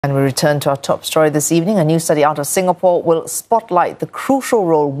And we return to our top story this evening. A new study out of Singapore will spotlight the crucial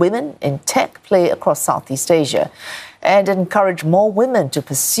role women in tech play across Southeast Asia and encourage more women to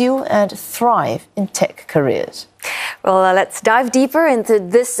pursue and thrive in tech careers. Well, let's dive deeper into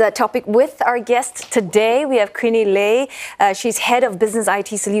this topic with our guest today. We have Quinny Lei. She's Head of Business IT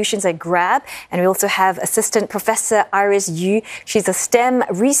Solutions at Grab. And we also have Assistant Professor Iris Yu. She's a STEM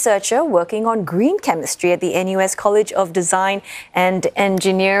researcher working on green chemistry at the NUS College of Design and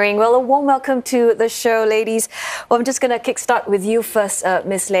Engineering. Well, a warm welcome to the show, ladies. Well, I'm just going to kickstart with you first,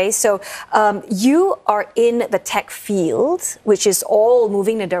 Ms. Lei. So you are in the tech field, which is all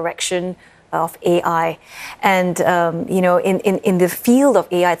moving in the direction of AI. And, in the field of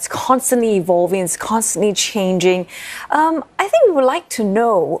AI, it's constantly evolving, it's constantly changing. I think we would like to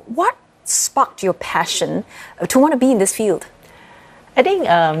know what sparked your passion to want to be in this field? I think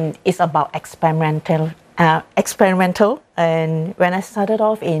it's about experimental. And when I started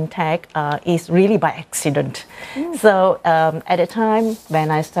off in tech, it's really by accident. So at the time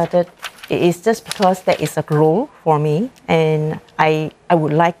when I started, it's just because there is a role for me, and I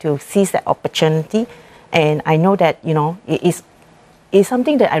would like to seize that opportunity. And I know that, it is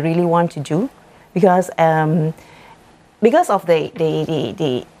something that I really want to do because of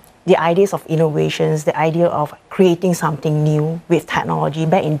the ideas of innovations, the idea of creating something new with technology.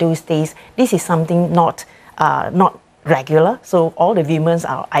 Back in those days, this is something not regular. So all the women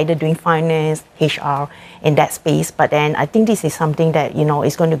are either doing finance, HR in that space. But then I think this is something that,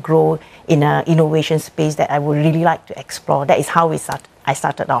 is going to grow in an innovation space that I would really like to explore. That is how I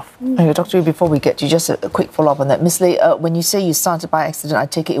started off. Okay, Dr. Yu, before we get to just a quick follow-up on that, Ms. Lei, when you say you started by accident, I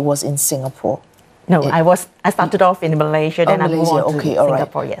take it was in Singapore. No, I started off in Malaysia, then I moved on to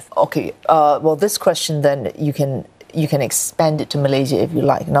Singapore, yes. Okay, well, this question then, you can expand it to Malaysia if you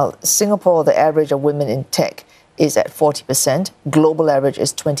like. Now, Singapore, the average of women in tech is at 40%. Global average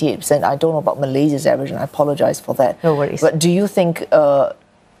is 28%. I don't know about Malaysia's average, and I apologize for that. No worries. But do you think,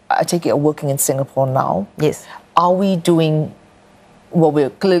 I take it you're working in Singapore now? Yes. Are we doing, well, we're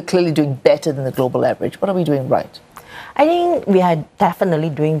clearly doing better than the global average. What are we doing right? I think we are definitely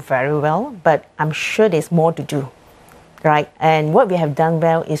doing very well, but I'm sure there's more to do, right? And what we have done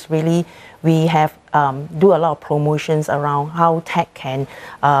well is really, we have do a lot of promotions around how tech can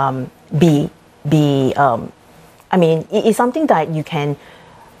it's something that you can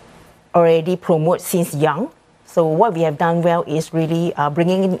already promote since young. So what we have done well is really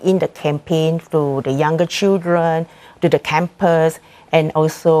bringing in the campaign to the younger children, to the campus, and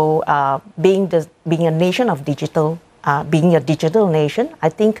also being a nation of digital, being a digital nation. I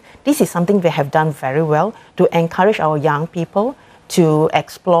think this is something we have done very well to encourage our young people to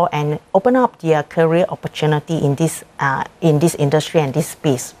explore and open up their career opportunity in this industry and this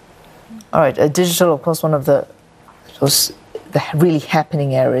space. All right, digital, of course, one of the really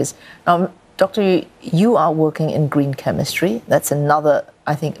happening areas. Now, Dr. Yu, you are working in green chemistry. That's another,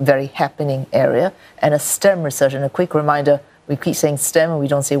 I think, very happening area. And a STEM research. And a quick reminder, we keep saying STEM and we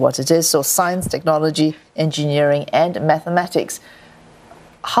don't say what it is. So science, technology, engineering, and mathematics.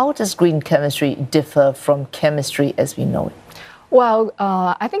 How does green chemistry differ from chemistry as we know it? Well,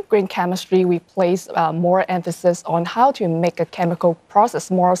 I think green chemistry, we place more emphasis on how to make a chemical process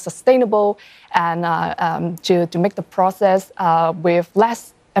more sustainable and to make the process with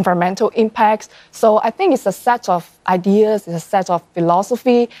less environmental impacts. So I think it's a set of ideas, it's a set of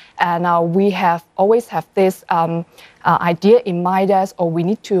philosophy, and we always have this idea in mind that we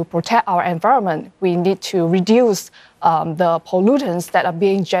need to protect our environment. We need to reduce the pollutants that are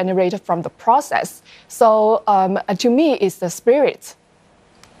being generated from the process. So to me, it's the spirit.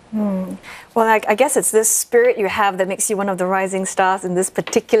 Well, I guess it's this spirit you have that makes you one of the rising stars in this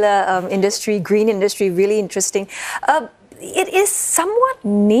particular industry, green industry, really interesting. It is somewhat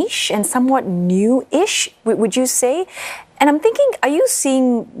niche and somewhat new-ish, would you say? And I'm thinking, are you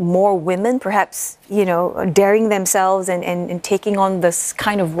seeing more women perhaps, daring themselves and taking on this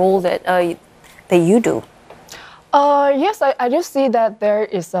kind of role that you do? Yes, I just see that there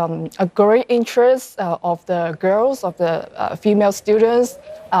is a growing interest of the girls, of the female students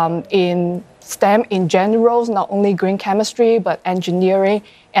in STEM in general, not only green chemistry, but engineering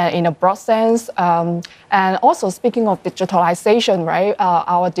in a broad sense. And also speaking of digitalization, right?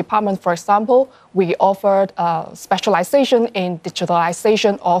 Our department, for example, we offered specialization in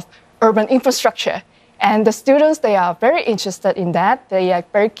digitalization of urban infrastructure. And the students, they are very interested in that. They are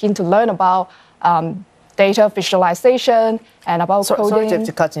very keen to learn about data visualization and about coding. Sorry to have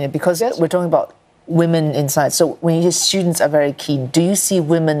to cut in here, because we're talking about women inside. So when you say students are very keen, do you see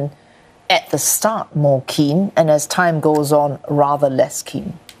women at the start more keen and as time goes on rather less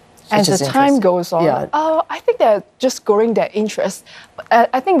keen? As the time goes on, I think they're just growing their interest.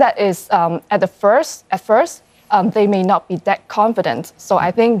 I think that is at first, they may not be that confident. So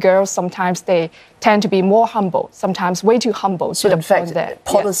I think girls sometimes they tend to be more humble, sometimes way too humble. So in fact,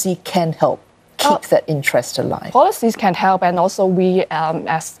 policy can help keep that interest alive. Policies can help, and also we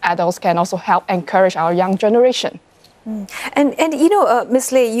as adults can also help encourage our young generation. And you know,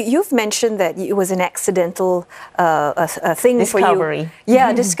 Ms. Lei, you've mentioned that it was an accidental thing discovery. For you.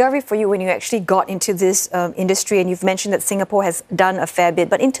 Yeah, discovery for you when you actually got into this industry, and you've mentioned that Singapore has done a fair bit.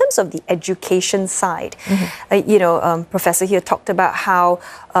 But in terms of the education side, you know, Professor here talked about how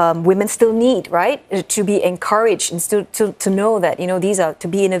women still need, right, to be encouraged and still to know that, you know, these are to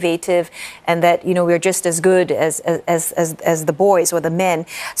be innovative and that, you know, we're just as good as the boys or the men.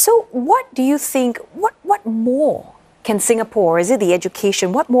 So what do you think, what more can Singapore, is it the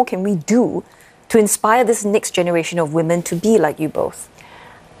education, what more can we do to inspire this next generation of women to be like you both?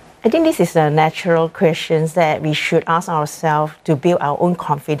 I think this is a natural question that we should ask ourselves to build our own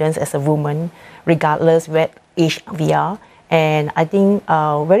confidence as a woman, regardless what age we are. And I think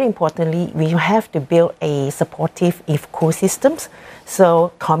very importantly, we have to build a supportive ecosystems.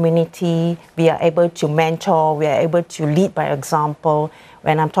 So community, we are able to mentor, we are able to lead by example.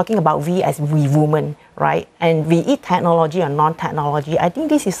 When I'm talking about we as we women, right? And we eat technology or non-technology, I think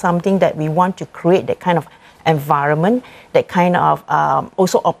this is something that we want to create, that kind of environment, that kind of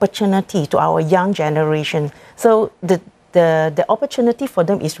also opportunity to our young generation. So the opportunity for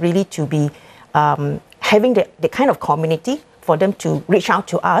them is really to be having the kind of community for them to reach out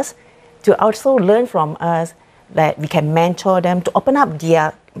to us, to also learn from us, that we can mentor them, to open up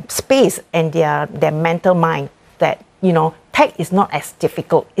their space and their mental mind, that, you know, tech is not as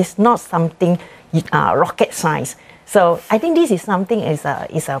difficult. It's not something rocket science. So I think this is something is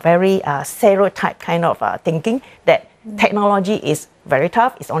a very stereotype kind of thinking, that technology is very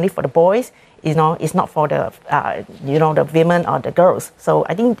tough. It's only for the boys. You know, it's not for the you know, the women or the girls. So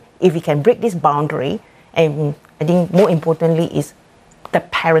I think if we can break this boundary, and I think more importantly is the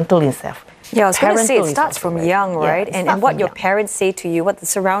parental itself. Yeah, I was going to say it starts from young, right? Yeah, and what your parents say to you, what the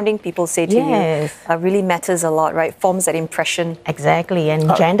surrounding people say to you, really matters a lot, right? Forms that impression. Exactly,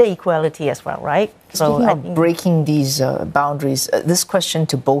 and gender equality as well, right? Speaking of breaking these boundaries, this question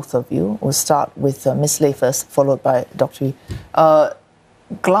to both of you, we'll start with Ms. Lei first, followed by Dr. Yu.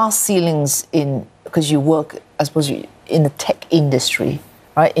 Glass ceilings because you work, I suppose, in the tech industry,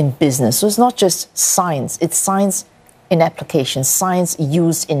 right, in business. So it's not just science, it's science in application, science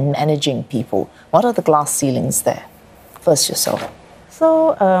used in managing people. What are the glass ceilings there? First, yourself.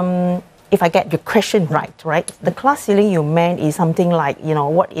 So, if I get your question right, the glass ceiling you meant is something like, you know,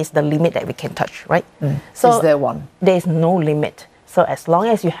 what is the limit that we can touch, right? So is there one? There's no limit. So as long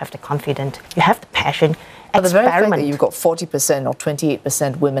as you have the confidence, you have the passion, but the very fact that you've got 40% or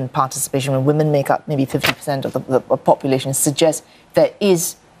 28% women participation, when women make up maybe 50% of the population, suggests there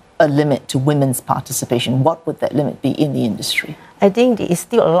is a limit to women's participation. What would that limit be in the industry? I think there is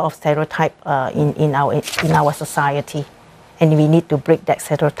still a lot of stereotype in our society, and we need to break that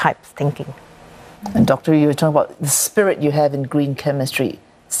stereotype thinking. And Dr. you were talking about the spirit you have in green chemistry.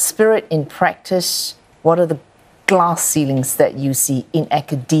 Spirit in practice, what are the glass ceilings that you see in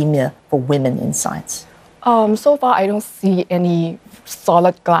academia for women in science? So far, I don't see any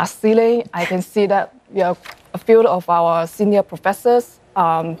solid glass ceiling. I can see that we have a few of our senior professors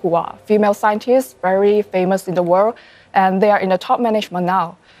who are female scientists, very famous in the world, and they are in the top management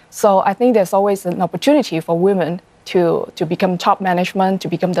now. So I think there's always an opportunity for women to become top management, to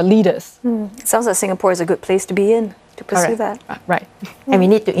become the leaders. It sounds like Singapore is a good place to be in, to pursue that. Right. And we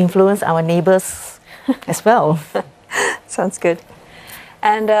need to influence our neighbors as well. Sounds good.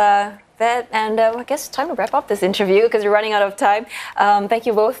 And I guess it's time to wrap up this interview because we're running out of time. Thank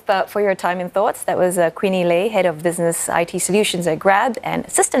you both for your time and thoughts. That was Quinny Lei, Head of Business IT Solutions at Grab, and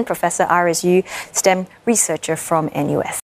Assistant Professor Iris Yu, STEM researcher from NUS.